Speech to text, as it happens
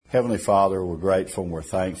Heavenly Father, we're grateful and we're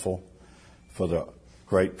thankful for the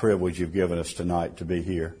great privilege you've given us tonight to be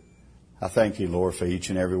here. I thank you, Lord, for each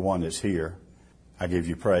and every one that's here. I give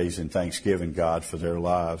you praise and thanksgiving, God, for their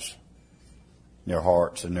lives, their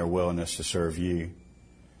hearts, and their willingness to serve you.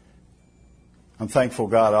 I'm thankful,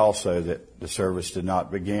 God, also that the service did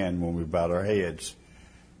not begin when we bowed our heads,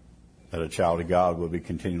 that a child of God will be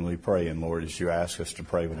continually praying, Lord, as you ask us to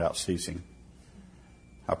pray without ceasing.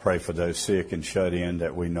 I pray for those sick and shut in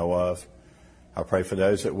that we know of. I pray for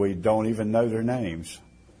those that we don't even know their names,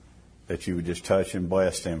 that you would just touch and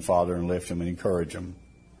bless them, Father, and lift them and encourage them.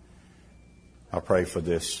 I pray for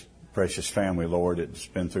this precious family, Lord, that's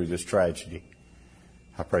been through this tragedy.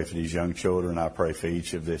 I pray for these young children. I pray for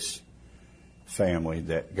each of this family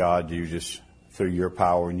that, God, you just, through your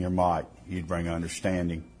power and your might, you'd bring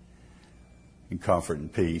understanding and comfort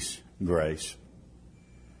and peace and grace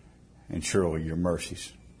and surely your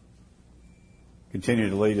mercies. Continue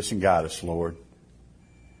to lead us and guide us, Lord,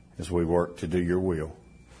 as we work to do your will,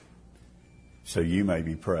 so you may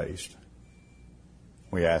be praised.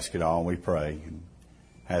 We ask it all and we pray and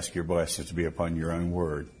ask your blessings to be upon your own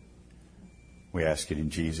word. We ask it in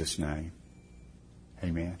Jesus' name.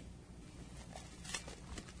 Amen.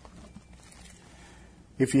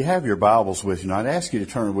 If you have your Bibles with you, I'd ask you to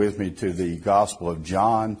turn with me to the Gospel of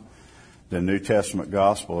John, the New Testament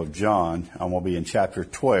Gospel of John. I'm going to be in chapter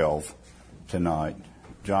 12 tonight.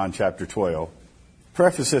 John chapter 12.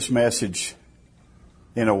 Preface this message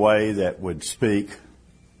in a way that would speak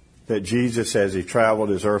that Jesus, as he traveled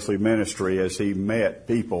his earthly ministry, as he met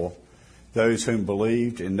people, those whom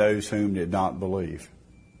believed and those whom did not believe.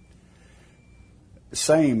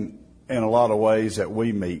 Same in a lot of ways that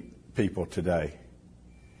we meet people today.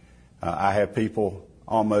 I have people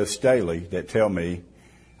almost daily that tell me,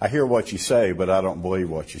 I hear what you say, but I don't believe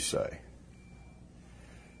what you say.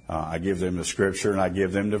 I give them the scripture and I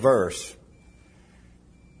give them the verse.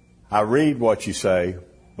 I read what you say,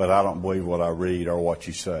 but I don't believe what I read or what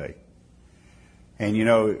you say. And you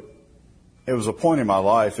know, it was a point in my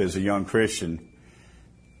life as a young Christian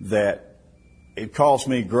that it caused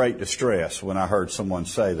me great distress when I heard someone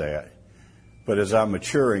say that. But as I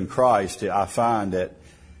mature in Christ, I find that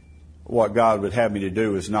what God would have me to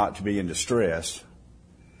do is not to be in distress,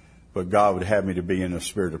 but God would have me to be in a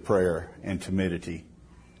spirit of prayer and timidity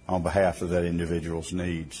on behalf of that individual's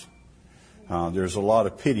needs. There's a lot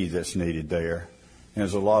of pity that's needed there. And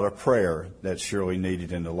there's a lot of prayer that's surely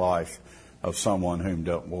needed in the life of someone whom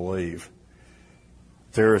don't believe.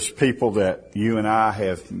 There's people that you and I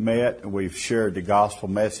have met and we've shared the gospel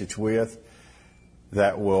message with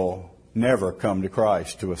that will never come to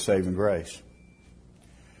Christ, to a saving grace.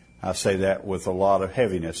 I say that with a lot of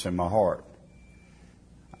heaviness in my heart.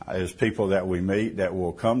 There's people that we meet that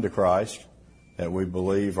will come to Christ, that we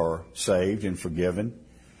believe are saved and forgiven,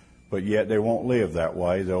 but yet they won't live that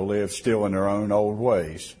way. They'll live still in their own old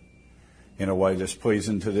ways, in a way that's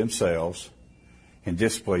pleasing to themselves and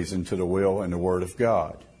displeasing to the will and the Word of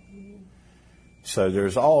God. So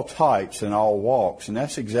there's all types and all walks, and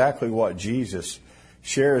that's exactly what Jesus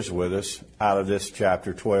shares with us out of this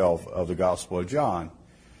chapter 12 of the Gospel of John.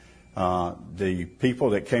 The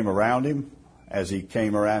people that came around him as he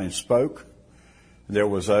came around and spoke, there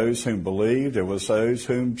was those whom believed, there was those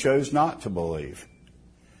whom chose not to believe.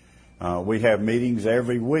 We have meetings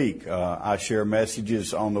every week. I share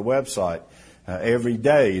messages on the website every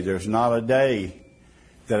day. There's not a day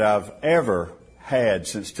that I've ever had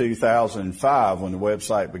since 2005 when the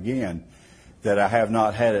website began that I have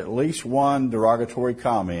not had at least one derogatory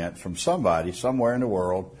comment from somebody somewhere in the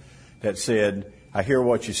world that said, I hear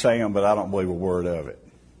what you're saying, but I don't believe a word of it.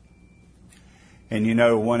 And you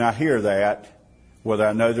know, when I hear that, whether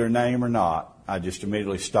I know their name or not, I just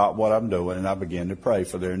immediately stop what I'm doing and I begin to pray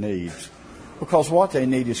for their needs. Because what they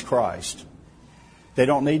need is Christ. They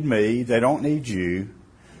don't need me. They don't need you.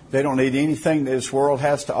 They don't need anything that this world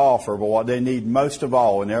has to offer. But what they need most of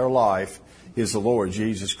all in their life is the Lord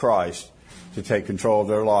Jesus Christ to take control of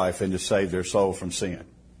their life and to save their soul from sin.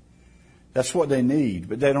 That's what they need,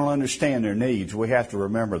 but they don't understand their needs. We have to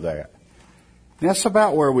remember that. And that's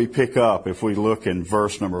about where we pick up if we look in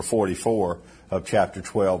verse number 44 of chapter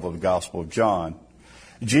 12 of the Gospel of John.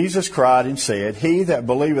 Jesus cried and said, He that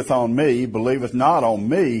believeth on me, believeth not on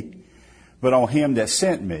me, but on him that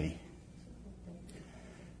sent me.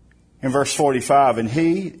 In verse 45, And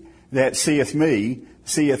he that seeth me,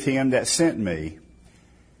 seeth him that sent me.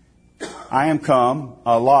 I am come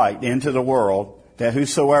a light into the world, that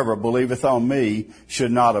whosoever believeth on me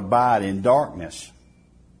should not abide in darkness.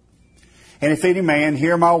 And if any man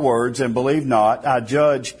hear my words and believe not, I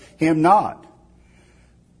judge him not.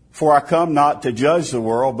 For I come not to judge the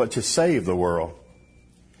world, but to save the world.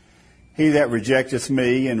 He that rejecteth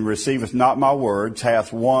me and receiveth not my words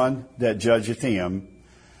hath one that judgeth him.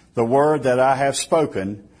 The word that I have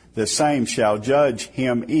spoken, the same shall judge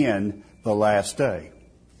him in the last day.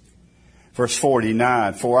 Verse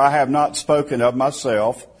 49, For I have not spoken of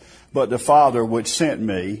myself, but the Father which sent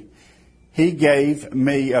me, He gave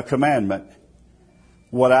me a commandment,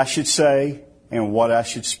 what I should say and what I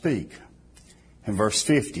should speak. And verse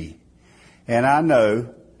 50, And I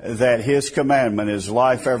know that His commandment is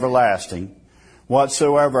life everlasting.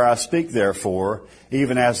 Whatsoever I speak therefore,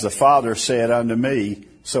 even as the Father said unto me,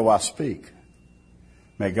 so I speak.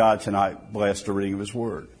 May God tonight bless the reading of His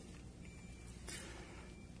Word.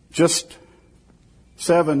 Just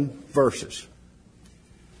 7 verses.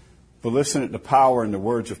 But listen at the power in the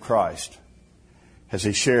words of Christ as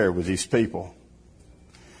He shared with these people.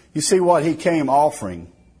 You see, what He came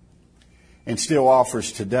offering and still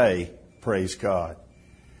offers today, praise God,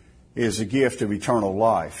 is a gift of eternal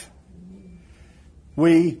life.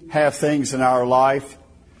 We have things in our life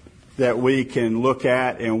that we can look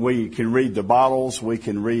at, and we can read the bottles, we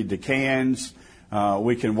can read the cans,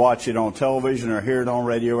 we can watch it on television or hear it on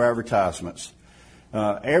radio advertisements.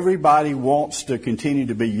 Everybody wants to continue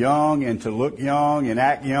to be young and to look young and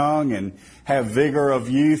act young and have vigor of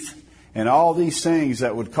youth and all these things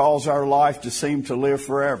that would cause our life to seem to live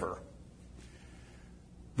forever.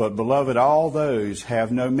 But beloved, all those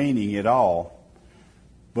have no meaning at all,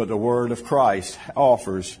 but the Word of Christ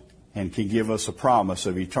offers and can give us a promise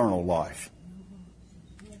of eternal life.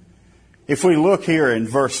 If we look here in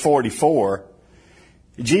verse 44,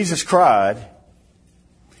 Jesus cried,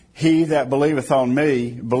 He that believeth on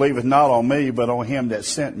me, believeth not on me, but on Him that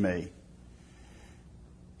sent me.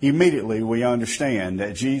 Immediately we understand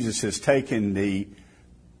that Jesus has taken the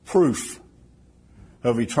proof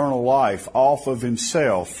of eternal life off of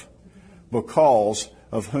Himself because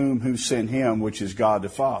of who sent Him, which is God the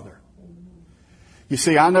Father. You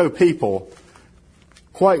see, I know people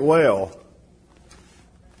quite well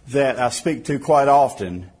that I speak to quite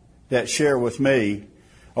often that share with me,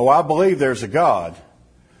 oh, I believe there's a God.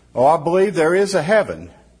 Oh, I believe there is a heaven.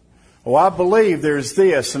 Oh, I believe there's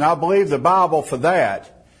this, and I believe the Bible for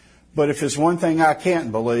that. But if there's one thing I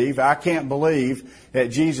can't believe that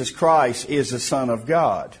Jesus Christ is the Son of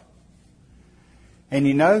God. And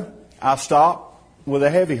you know, I stop with a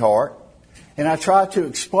heavy heart, and I try to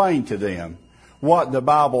explain to them what the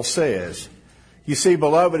Bible says. You see,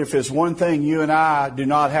 beloved, if there's one thing you and I do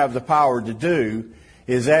not have the power to do,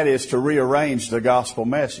 is to rearrange the gospel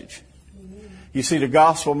message. You see, the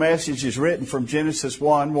gospel message is written from Genesis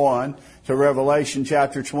 1:1 to Revelation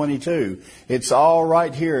chapter 22. It's all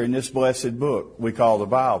right here in this blessed book we call the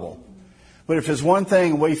Bible. But if there's one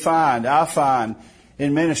thing I find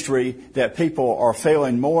in ministry that people are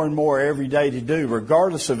failing more and more every day to do,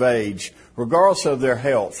 regardless of age, regardless of their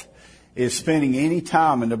health, is spending any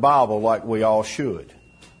time in the Bible like we all should.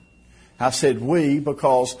 I said we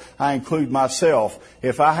because I include myself.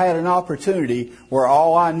 If I had an opportunity where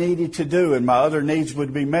all I needed to do and my other needs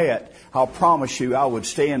would be met, I'll promise you I would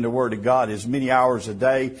stay in the Word of God as many hours a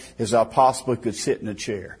day as I possibly could sit in a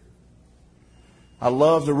chair. I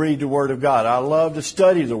love to read the Word of God. I love to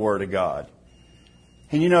study the Word of God.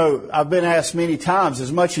 And you know, I've been asked many times,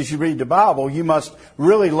 as much as you read the Bible, you must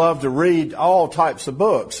really love to read all types of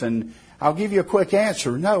books. And I'll give you a quick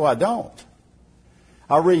answer. No, I don't.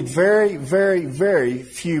 I read very, very, very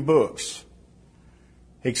few books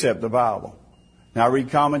except the Bible. Now, I read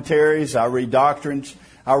commentaries, I read doctrines,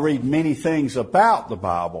 I read many things about the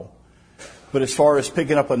Bible. But as far as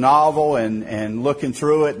picking up a novel and looking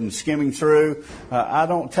through it and skimming through, I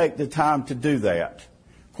don't take the time to do that.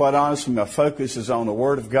 Quite honestly, my focus is on the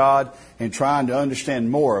Word of God and trying to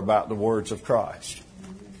understand more about the words of Christ.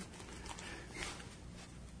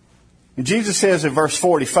 And Jesus says in verse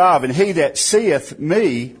 45, And he that seeth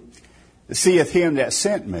me, seeth him that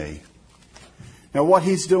sent me. Now what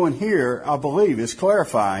He's doing here, I believe, is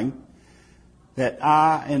clarifying that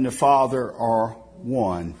I and the Father are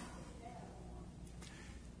one.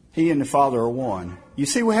 He and the Father are one. You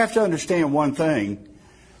see, we have to understand one thing.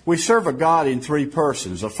 We serve a God in 3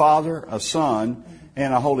 persons, a Father, a Son,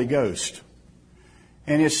 and a Holy Ghost.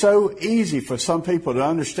 And it's so easy for some people to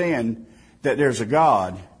understand that there's a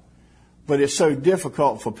God, but it's so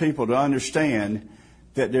difficult for people to understand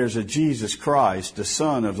that there's a Jesus Christ, the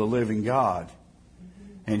Son of the living God.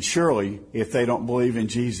 And surely, if they don't believe in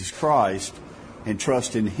Jesus Christ and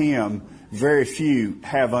trust in Him, very few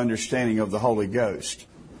have understanding of the Holy Ghost,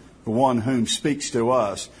 the one whom speaks to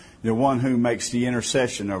us, the one who makes the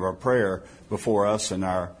intercession of our prayer before us and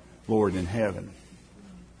our Lord in heaven.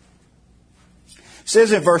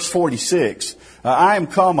 says in verse 46, I am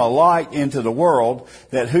come a light into the world,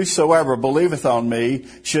 that whosoever believeth on me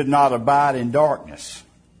should not abide in darkness.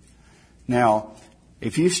 Now,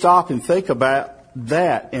 if you stop and think about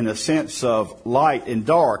that in a sense of light and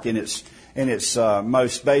dark in its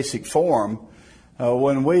most basic form,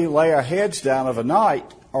 when we lay our heads down of a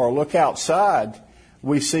night or look outside,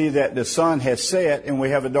 we see that the sun has set and we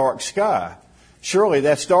have a dark sky. Surely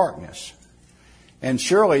that's darkness. And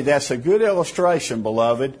surely that's a good illustration,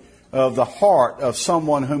 beloved, of the heart of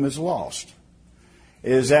someone whom is lost.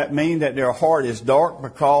 Does that mean that their heart is dark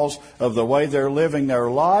because of the way they're living their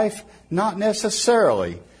life? Not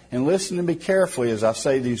necessarily. And listen to me carefully as I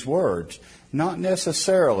say these words. Not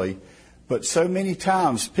necessarily. But so many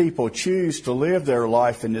times people choose to live their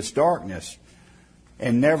life in this darkness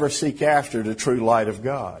and never seek after the true light of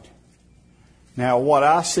God. Now, what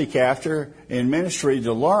I seek after in ministry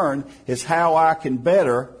to learn is how I can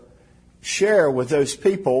better share with those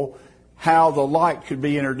people how the light could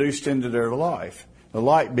be introduced into their life. The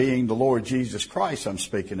light being the Lord Jesus Christ I'm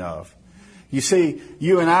speaking of. You see,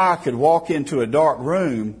 you and I could walk into a dark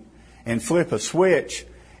room and flip a switch,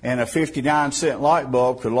 and a 59-cent light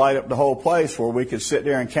bulb could light up the whole place where we could sit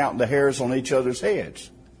there and count the hairs on each other's heads.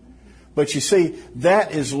 But you see,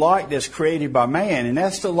 that is light that's created by man, and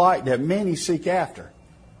that's the light that many seek after.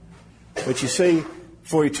 But you see,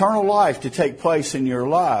 for eternal life to take place in your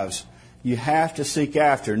lives, you have to seek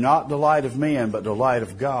after not the light of men, but the light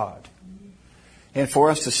of God. And for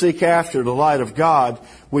us to seek after the light of God,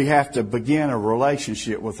 we have to begin a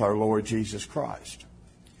relationship with our Lord Jesus Christ.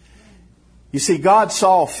 You see, God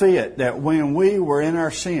saw fit that when we were in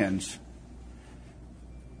our sins,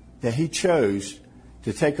 that He chose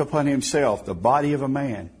to take upon Himself the body of a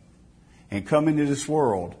man and come into this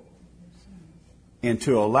world and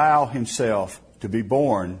to allow Himself to be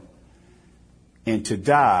born and to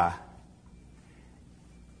die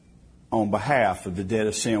on behalf of the debt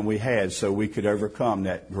of sin we had so we could overcome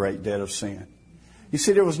that great debt of sin. You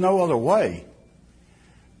see, there was no other way.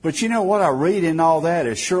 But you know what I read in all that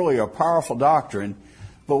is surely a powerful doctrine,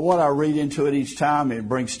 but what I read into it each time, it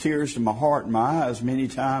brings tears to my heart and my eyes many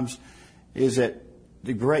times, is that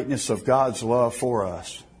the greatness of God's love for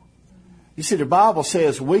us. You see, the Bible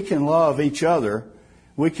says we can love each other,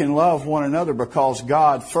 we can love one another because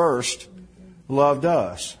God first loved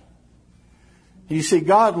us. You see,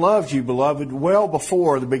 God loved you, beloved, well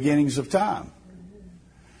before the beginnings of time.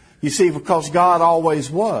 You see, because God always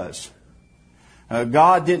was.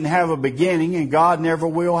 God didn't have a beginning, and God never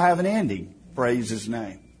will have an ending. Praise His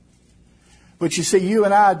name. But you see, you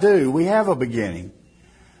and I do. We have a beginning.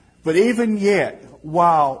 But even yet,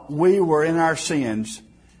 while we were in our sins,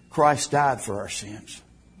 Christ died for our sins.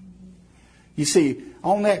 You see,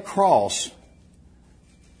 on that cross,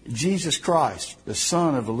 Jesus Christ, the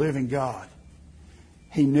Son of the living God,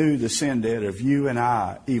 He knew the sin debt of you and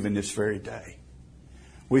I even this very day.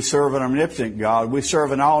 We serve an omnipotent God. We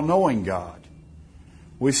serve an all-knowing God.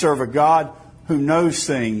 We serve a God who knows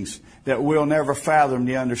things that we'll never fathom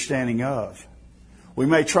the understanding of. We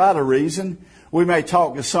may try to reason. We may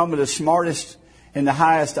talk to some of the smartest and the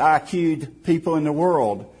highest IQ'd people in the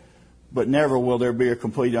world, but never will there be a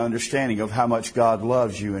complete understanding of how much God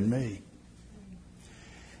loves you and me.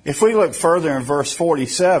 If we look further in verse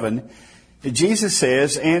 47, Jesus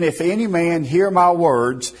says, and if any man hear my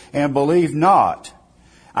words and believe not,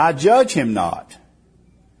 I judge him not.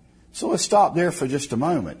 So let's stop there for just a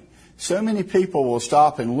moment. So many people will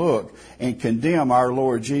stop and look and condemn our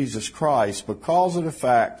Lord Jesus Christ because of the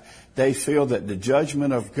fact they feel that the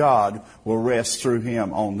judgment of God will rest through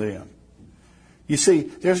Him on them. You see,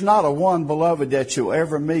 there's not a one, beloved, that you'll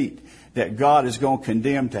ever meet that God is going to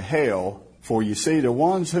condemn to hell. For you see, the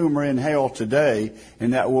ones whom are in hell today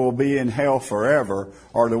and that will be in hell forever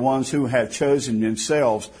are the ones who have chosen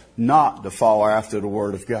themselves not to follow after the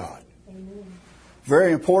Word of God. Amen.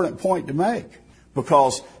 Very important point to make,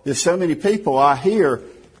 because there's so many people I hear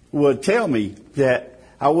would tell me that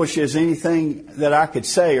I wish there's anything that I could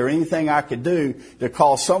say or anything I could do to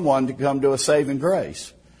cause someone to come to a saving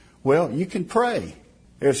grace. Well, you can pray.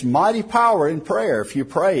 There's mighty power in prayer if you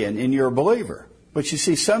pray and you're a believer. But you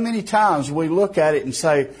see, so many times we look at it and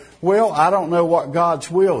say, well, I don't know what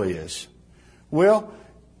God's will is. Well,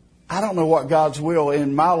 I don't know what God's will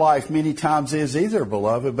in my life many times is either,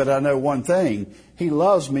 beloved, but I know one thing. He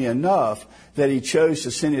loves me enough that He chose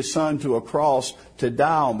to send His Son to a cross to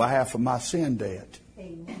die on behalf of my sin debt.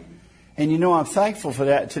 Amen. And you know, I'm thankful for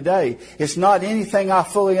that today. It's not anything I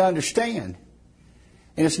fully understand.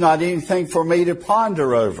 And it's not anything for me to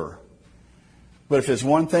ponder over. But if there's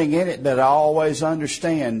one thing in it that I always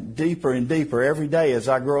understand deeper and deeper every day as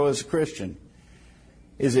I grow as a Christian,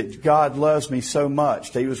 is that God loves me so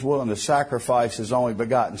much that He was willing to sacrifice His only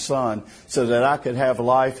begotten Son so that I could have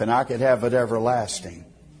life and I could have it everlasting.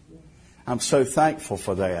 I'm so thankful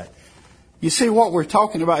for that. You see, what we're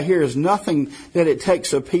talking about here is nothing that it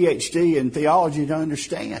takes a PhD in theology to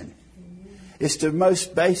understand. It's the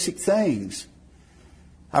most basic things.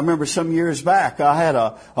 I remember some years back, I had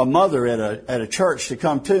a mother at a church to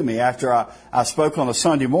come to me after I spoke on a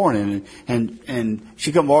Sunday morning, and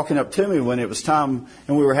she come walking up to me when it was time,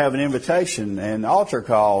 and we were having invitation and altar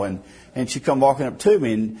call, and she come walking up to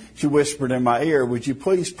me, and she whispered in my ear, "Would you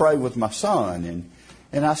please pray with my son?"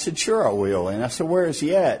 And I said, "Sure, I will." And I said, "Where is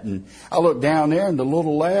he at?" And I looked down there, and the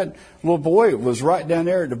little boy was right down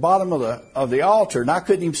there at the bottom of the altar, and I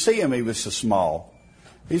couldn't even see him. He was so small.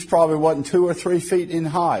 He's probably wasn't 2 or 3 feet in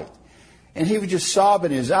height. And he was just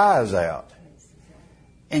sobbing his eyes out.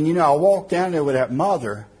 And, you know, I walked down there with that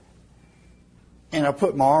mother, and I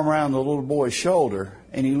put my arm around the little boy's shoulder,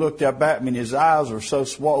 and he looked up at me, and his eyes were so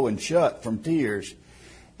swollen shut from tears.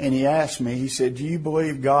 And he asked me, he said, "Do you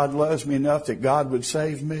believe God loves me enough that God would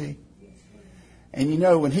save me?" And, you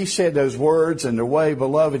know, when he said those words, and the way,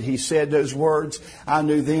 beloved, he said those words, I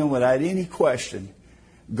knew then without any question,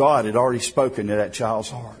 God had already spoken to that child's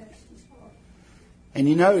heart. And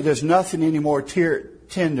you know, there's nothing any more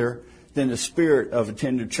tender than the spirit of a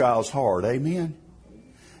tender child's heart. Amen?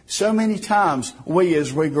 So many times,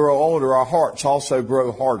 as we grow older, our hearts also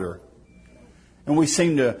grow harder. And we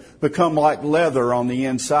seem to become like leather on the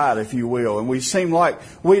inside, if you will. And we seem like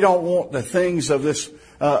we don't want the things of this,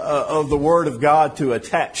 of the Word of God to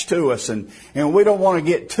attach to us. And we don't want to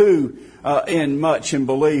get too in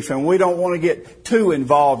belief, and we don't want to get too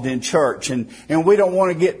involved in church, and we don't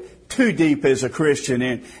want to get too deep as a Christian,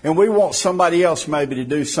 and we want somebody else maybe to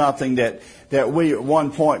do something that we at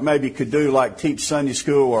one point maybe could do, like teach Sunday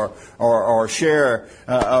school or share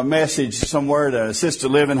a message somewhere to assist a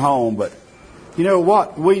living home. But you know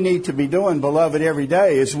what we need to be doing, beloved, every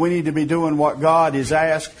day is we need to be doing what God has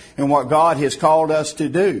asked and what God has called us to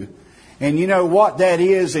do. And you know what that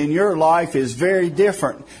is in your life is very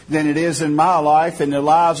different than it is in my life and the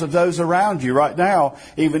lives of those around you right now,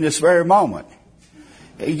 even this very moment.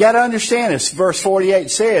 You got to understand this. Verse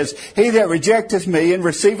 48 says, "He that rejecteth me and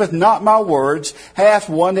receiveth not my words hath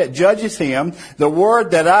one that judgeth him. The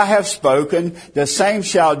word that I have spoken, the same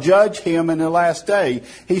shall judge him in the last day."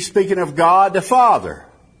 He's speaking of God the Father.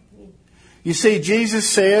 You see, Jesus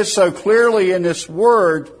says so clearly in this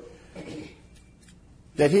word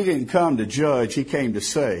that He didn't come to judge, He came to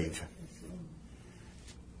save.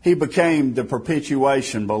 He became the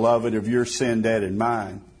propitiation, beloved, of your sin, debt, and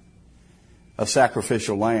mine. A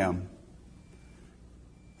sacrificial lamb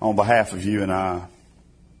on behalf of you and I.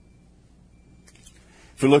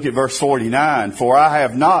 If we look at verse 49, "For I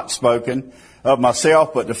have not spoken of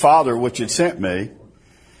myself, but the Father which had sent me.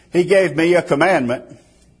 He gave me a commandment,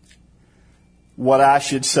 what I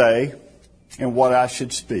should say and what I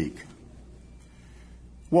should speak."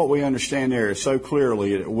 What we understand there is so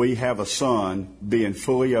clearly that we have a Son being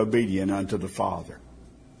fully obedient unto the Father.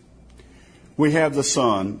 We have the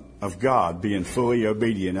Son of God being fully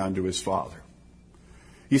obedient unto His Father.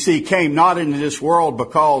 You see, He came not into this world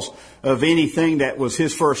because of anything that was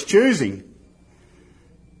His first choosing,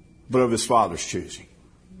 but of His Father's choosing.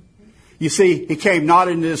 You see, He came not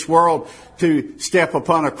into this world to step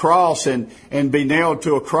upon a cross and be nailed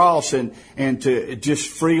to a cross and to just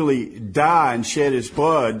freely die and shed His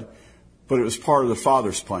blood, but it was part of the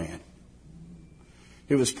Father's plan.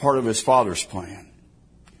 It was part of His Father's plan.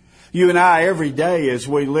 You and I, every day as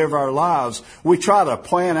we live our lives, we try to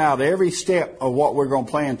plan out every step of what we're going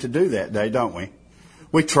to plan to do that day, don't we?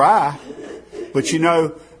 We try, but you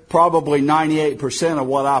know, probably 98% of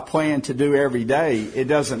what I plan to do every day, it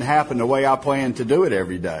doesn't happen the way I plan to do it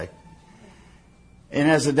every day. And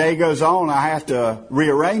as the day goes on, I have to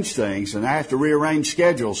rearrange things, and I have to rearrange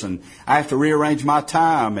schedules, and I have to rearrange my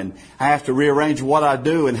time, and I have to rearrange what I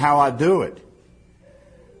do and how I do it.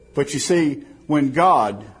 But you see, when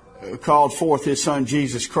God called forth His Son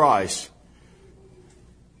Jesus Christ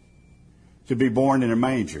to be born in a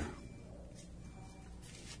manger,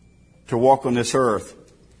 to walk on this earth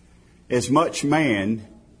as much man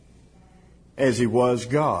as He was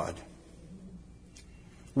God,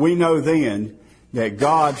 we know then that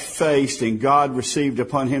God faced and God received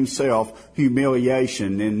upon Himself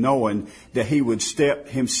humiliation in knowing that He would step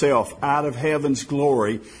Himself out of heaven's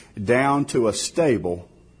glory down to a stable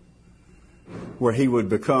where He would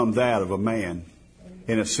become that of a man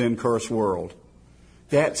in a sin-cursed world.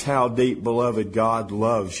 That's how deep, beloved, God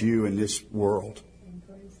loves you in this world.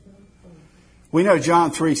 We know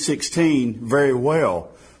John 3:16 very well.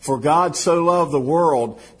 "For God so loved the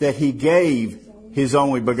world that He gave His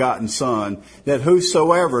only begotten Son, that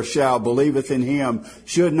whosoever shall believeth in Him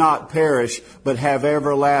should not perish, but have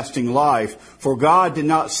everlasting life. For God did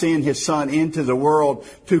not send His Son into the world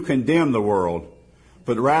to condemn the world,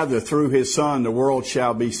 but rather through His Son the world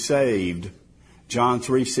shall be saved. John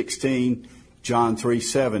 3:16, John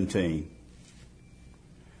 3:17.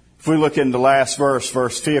 If we look in the last verse,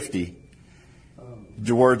 verse 50,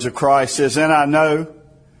 the words of Christ says, "And I know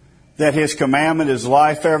that His commandment is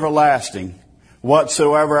life everlasting.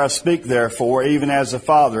 Whatsoever I speak, therefore, even as the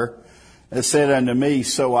Father has said unto me,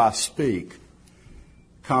 so I speak."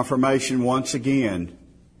 Confirmation once again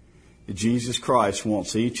that Jesus Christ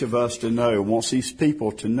wants each of us to know, wants these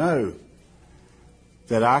people to know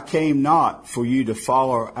that I came not for you to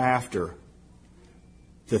follow after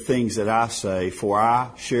the things that I say, for I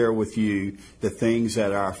share with you the things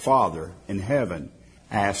that our Father in heaven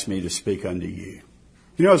asked me to speak unto you.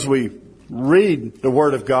 You know, as we read the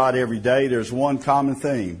Word of God every day, there's one common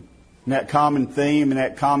theme. And that common theme and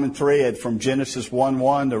that common thread from Genesis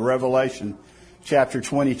 1:1 to Revelation chapter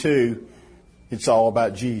 22, it's all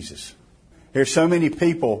about Jesus. There's so many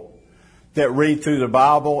people that read through the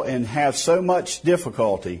Bible and have so much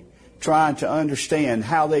difficulty trying to understand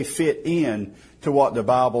how they fit in to what the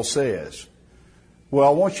Bible says. Well,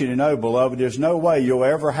 I want you to know, beloved, there's no way you'll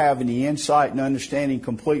ever have any insight and understanding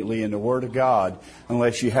completely in the Word of God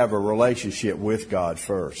unless you have a relationship with God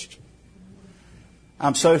first.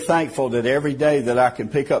 I'm so thankful that every day that I can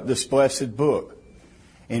pick up this blessed book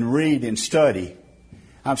and read and study.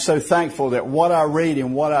 I'm so thankful that what I read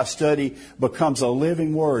and what I study becomes a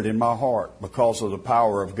living Word in my heart because of the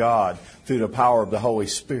power of God through the power of the Holy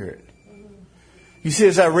Spirit. You see,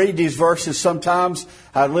 as I read these verses, sometimes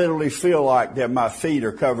I literally feel like that my feet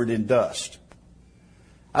are covered in dust.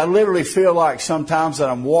 I literally feel like sometimes that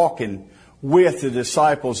I'm walking with the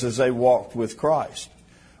disciples as they walked with Christ.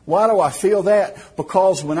 Why do I feel that?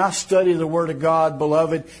 Because when I study the Word of God,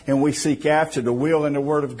 beloved, and we seek after the will in the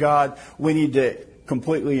Word of God, we need to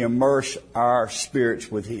completely immerse our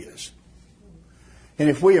spirits with His. And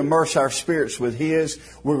if we immerse our spirits with His,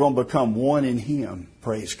 we're going to become one in Him.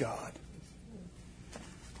 Praise God.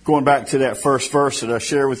 Going back to that first verse that I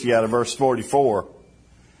shared with you out of verse 44,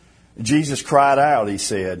 Jesus cried out, He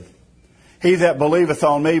said, "He that believeth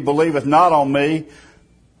on me believeth not on me,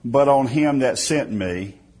 but on Him that sent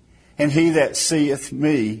me. And he that seeth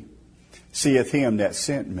me seeth Him that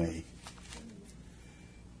sent me."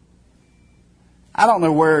 I don't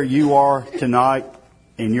know where you are tonight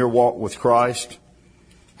in your walk with Christ.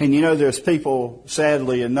 And you know, there's people,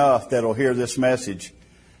 sadly enough, that'll hear this message.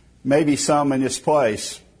 Maybe some in this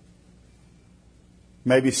place.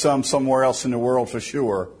 Maybe some somewhere else in the world for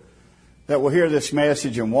sure, that will hear this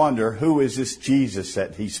message and wonder, who is this Jesus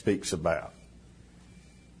that He speaks about?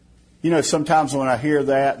 You know, sometimes when I hear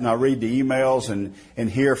that and I read the emails and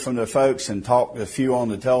hear from the folks and talk to a few on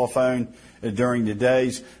the telephone during the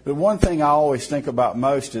days, the one thing I always think about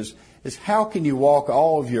most is how can you walk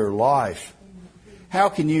all of your life? How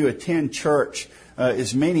can you attend church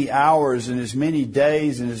as many hours and as many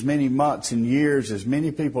days and as many months and years as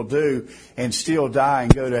many people do and still die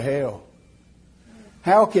and go to hell?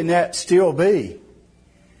 How can that still be?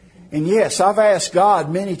 And yes, I've asked God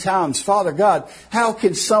many times, Father God, how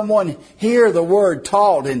can someone hear the Word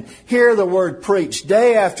taught and hear the Word preached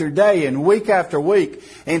day after day and week after week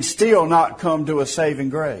and still not come to a saving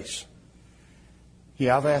grace?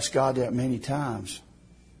 Yeah, I've asked God that many times.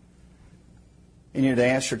 And yet the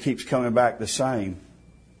answer keeps coming back the same.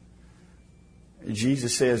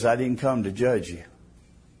 Jesus says, I didn't come to judge you.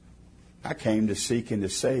 I came to seek and to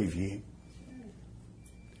save you.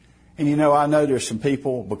 And you know, I know there's some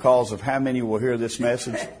people, because of how many will hear this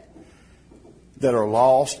message, that are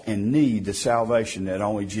lost and need the salvation that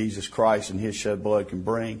only Jesus Christ and His shed blood can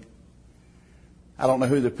bring. I don't know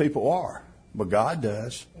who the people are, but God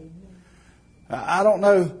does. I don't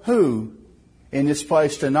know who in this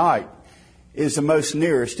place tonight is the most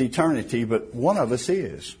nearest eternity, but one of us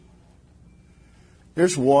is.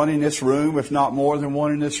 There's one in this room, if not more than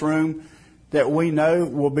one in this room, that we know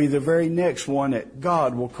will be the very next one that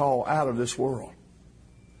God will call out of this world.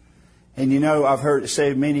 And you know, I've heard it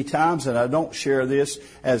said many times, and I don't share this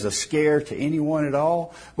as a scare to anyone at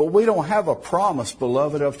all, but we don't have a promise,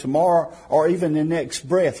 beloved, of tomorrow or even the next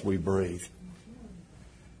breath we breathe.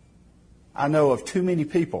 I know of too many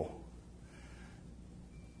people,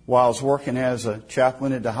 while I was working as a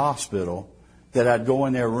chaplain at the hospital, that I'd go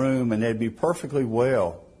in their room and they'd be perfectly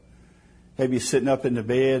well. They'd be sitting up in the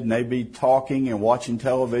bed and they'd be talking and watching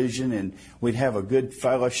television, and we'd have a good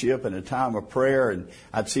fellowship and a time of prayer, and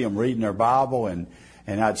I'd see them reading their Bible, and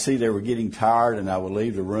I'd see they were getting tired, and I would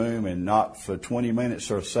leave the room, and not for 20 minutes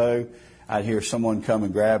or so, I'd hear someone come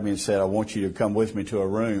and grab me and say, I want you to come with me to a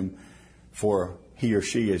room, for he or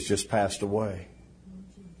she has just passed away.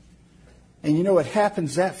 And you know, it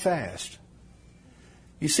happens that fast.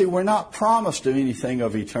 You see, we're not promised of anything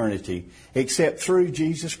of eternity except through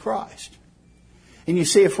Jesus Christ. And you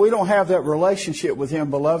see, if we don't have that relationship with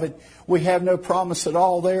Him, beloved, we have no promise at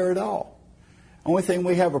all there at all. Only thing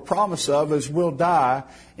we have a promise of is we'll die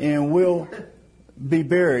and we'll be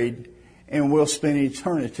buried and we'll spend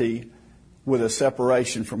eternity with a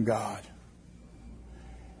separation from God.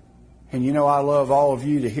 And you know, I love all of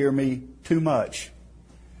you to hear me too much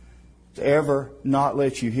to ever not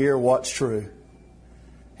let you hear what's true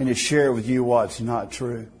and to share with you what's not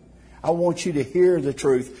true. I want you to hear the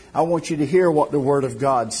truth. I want you to hear what the Word of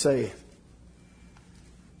God saith,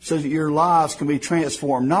 so that your lives can be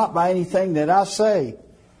transformed, not by anything that I say,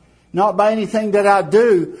 not by anything that I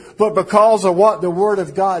do, but because of what the Word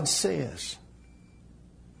of God says.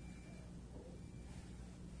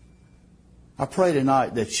 I pray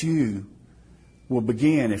tonight that you will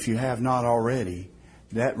begin, if you have not already,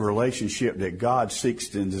 that relationship that God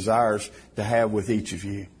seeks and desires to have with each of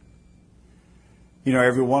you. You know,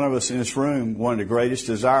 every one of us in this room, one of the greatest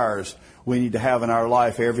desires we need to have in our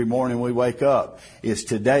life every morning we wake up is,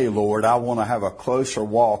 today, Lord, I want to have a closer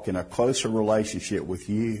walk and a closer relationship with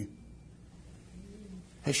you.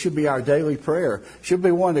 It should be our daily prayer. It should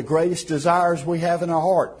be one of the greatest desires we have in our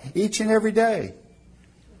heart each and every day.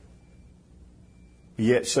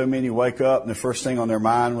 Yet so many wake up and the first thing on their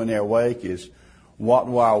mind when they awake is, what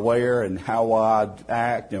will I wear and how will I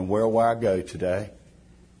act and where will I go today?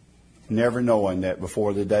 Never knowing that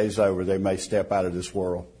before the day's over, they may step out of this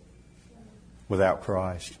world without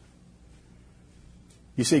Christ.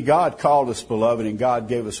 You see, God called us, beloved, and God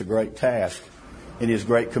gave us a great task in His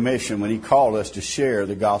great commission when He called us to share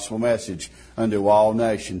the gospel message unto all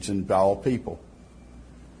nations and all people.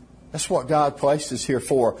 That's what God placed us here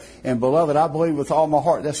for. And beloved, I believe with all my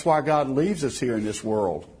heart that's why God leaves us here in this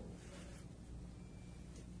world.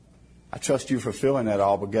 I trust you fulfilling that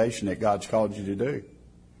obligation that God's called you to do.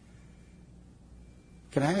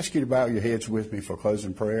 Can I ask you to bow your heads with me for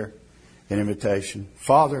closing prayer and invitation?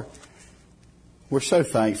 Father, we're so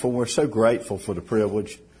thankful, we're so grateful for the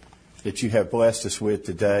privilege that you have blessed us with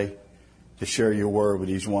today to share your word with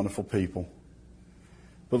these wonderful people.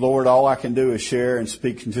 But Lord, all I can do is share and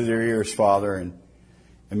speak into their ears, Father, and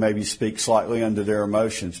maybe speak slightly under their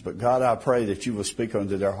emotions. But God, I pray that you will speak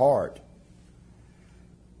unto their heart.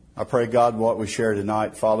 I pray, God, what we share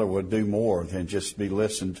tonight, Father, will do more than just be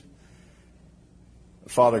listened.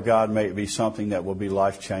 Father God, may it be something that will be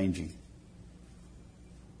life-changing.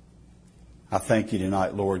 I thank you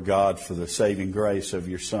tonight, Lord God, for the saving grace of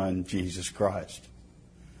your Son, Jesus Christ.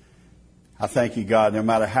 I thank you, God, no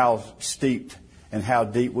matter how steeped and how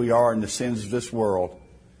deep we are in the sins of this world,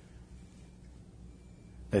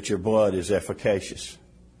 that your blood is efficacious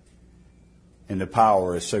and the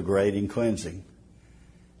power is so great in cleansing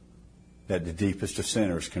that the deepest of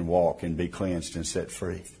sinners can walk and be cleansed and set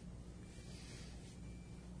free.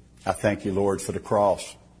 I thank you, Lord, for the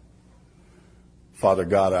cross. Father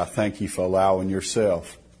God, I thank you for allowing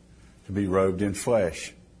yourself to be robed in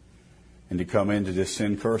flesh and to come into this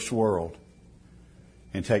sin-cursed world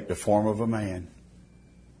and take the form of a man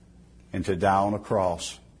and to die on a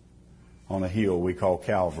cross on a hill we call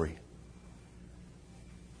Calvary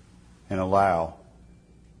and allow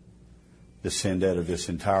the sin debt of this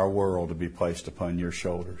entire world to be placed upon your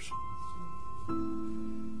shoulders.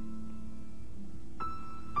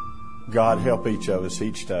 God, help each of us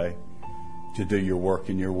each day to do your work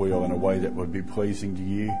in your will in a way that would be pleasing to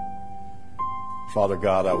you. Father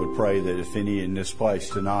God, I would pray that if any in this place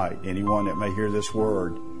tonight, anyone that may hear this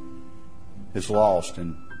word is lost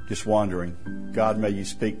and just wondering, God, may you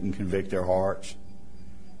speak and convict their hearts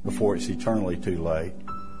before it's eternally too late.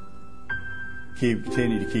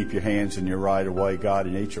 Continue to keep your hands in your right of way, God,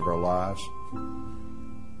 in each of our lives.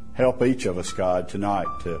 Help each of us, God, tonight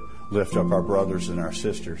to lift up our brothers and our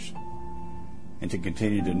sisters and to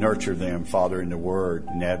continue to nurture them, Father, in the word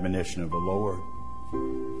and admonition of the Lord.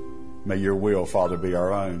 May your will, Father, be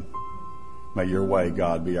our own. May your way,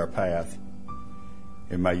 God, be our path.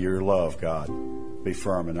 And may your love, God, be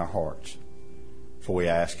firm in our hearts. For we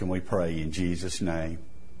ask and we pray in Jesus' name.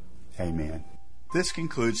 Amen. This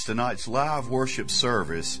concludes tonight's live worship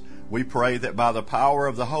service. We pray that by the power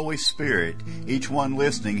of the Holy Spirit, each one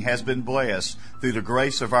listening has been blessed through the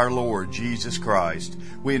grace of our Lord Jesus Christ.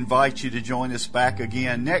 We invite you to join us back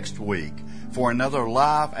again next week for another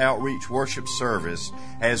live outreach worship service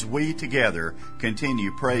as we together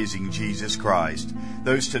continue praising Jesus Christ.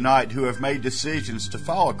 Those tonight who have made decisions to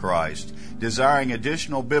follow Christ, desiring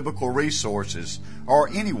additional biblical resources, or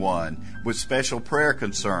anyone with special prayer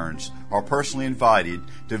concerns are personally invited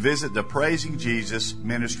to visit the Praising Jesus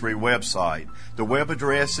Ministry website. The web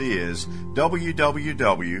address is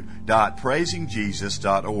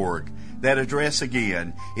www.praisingjesus.org. That address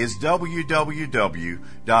again is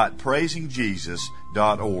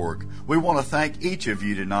www.praisingjesus.org. We want to thank each of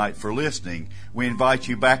you tonight for listening. We invite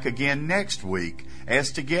you back again next week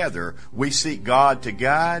as together we seek God to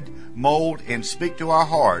guide, mold, and speak to our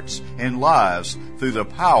hearts and lives through the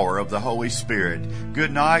power of the Holy Spirit.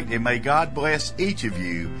 Good night, and may God bless each of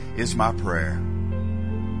you is my prayer.